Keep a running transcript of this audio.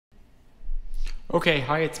Okay,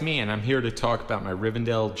 hi, it's me, and I'm here to talk about my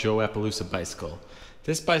Rivendell Joe Appaloosa bicycle.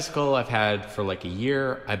 This bicycle I've had for like a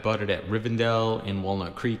year. I bought it at Rivendell in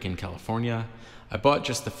Walnut Creek in California. I bought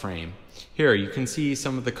just the frame. Here, you can see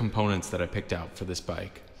some of the components that I picked out for this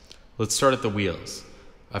bike. Let's start at the wheels.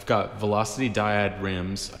 I've got Velocity Diad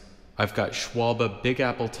rims. I've got Schwalbe Big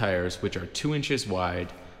Apple tires, which are 2 inches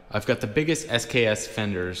wide. I've got the biggest SKS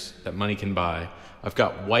fenders that money can buy. I've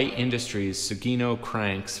got White Industries Sugino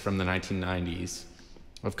cranks from the 1990s.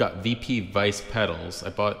 I've got VP Vice pedals.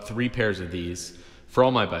 I bought 3 pairs of these for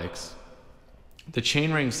all my bikes. The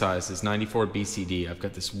chainring size is 94 BCD. I've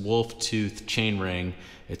got this wolf tooth chainring.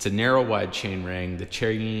 It's a narrow wide chainring. The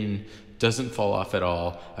chain doesn't fall off at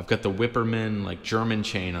all. I've got the Whipperman like German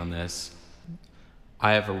chain on this.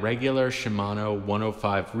 I have a regular Shimano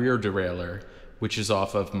 105 rear derailleur, which is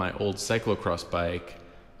off of my old cyclocross bike.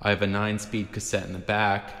 I have a 9-speed cassette in the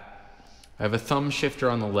back. I have a thumb shifter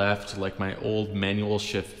on the left, like my old manual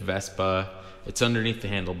shift Vespa. It's underneath the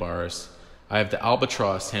handlebars. I have the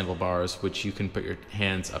Albatross handlebars, which you can put your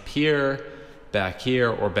hands up here,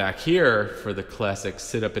 or back here for the classic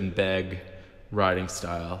sit up and beg riding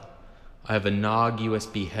style. I have a Nog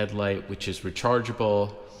USB headlight, which is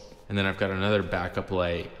rechargeable. And then I've got another backup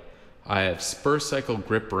light. I have Spur Cycle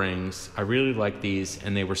grip rings. I really like these,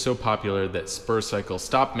 and they were so popular that Spur Cycle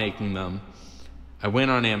stopped making them. I went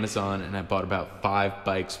on Amazon and I bought about 5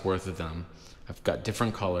 bikes worth of them. I've got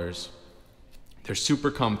different colors. They're super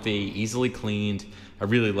comfy, easily cleaned. I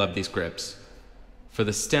really love these grips. For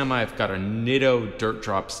the stem, I've got a Nitto dirt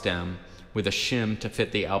drop stem with a shim to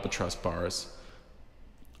fit the Albatross bars.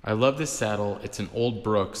 I love this saddle. It's an old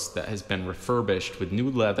Brooks that has been refurbished with new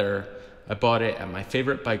leather. I bought it at my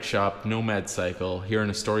favorite bike shop, Nomad Cycle, here in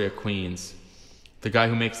Astoria, Queens. The guy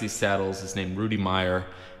who makes these saddles is named Rudy Meyer,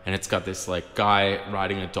 and it's got this like guy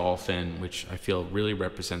riding a dolphin, which I feel really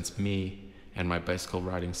represents me and my bicycle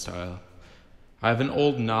riding style. I have an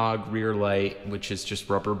old Nog rear light, which is just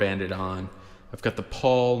rubber banded on. I've got the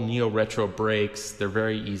Paul Neo Retro brakes. They're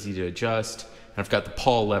very easy to adjust. And I've got the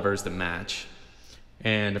Paul levers that match.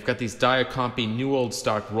 And I've got these Diacompi new old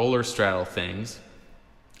stock roller straddle things.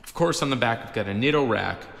 Of course, on the back, I've got a Nitto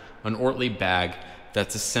rack, an Ortley bag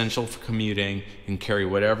that's essential for commuting. You can carry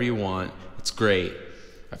whatever you want. It's great.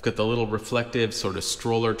 I've got the little reflective sort of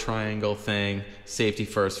stroller triangle thing, safety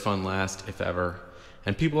first, fun last, if ever.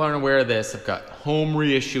 And people aren't aware of this. I've got home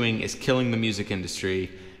reissuing is killing the music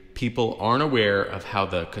industry. People aren't aware of how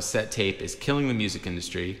the cassette tape is killing the music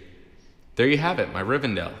industry. There you have it, my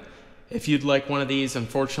Rivendell. If you'd like one of these,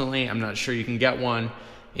 unfortunately, I'm not sure you can get one.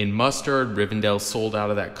 In mustard, Rivendell sold out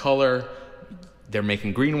of that color. They're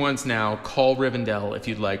making green ones now. Call Rivendell if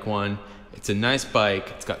you'd like one. It's a nice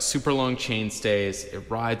bike. It's got super long chain stays. It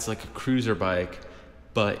rides like a cruiser bike,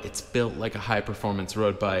 but it's built like a high performance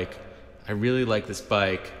road bike. I really like this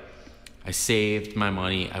bike. I saved my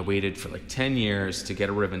money. I waited for like 10 years to get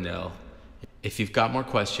a Rivendell. If you've got more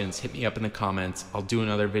questions, hit me up in the comments. I'll do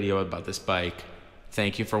another video about this bike.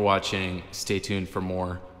 Thank you for watching. Stay tuned for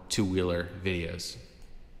more two-wheeler videos.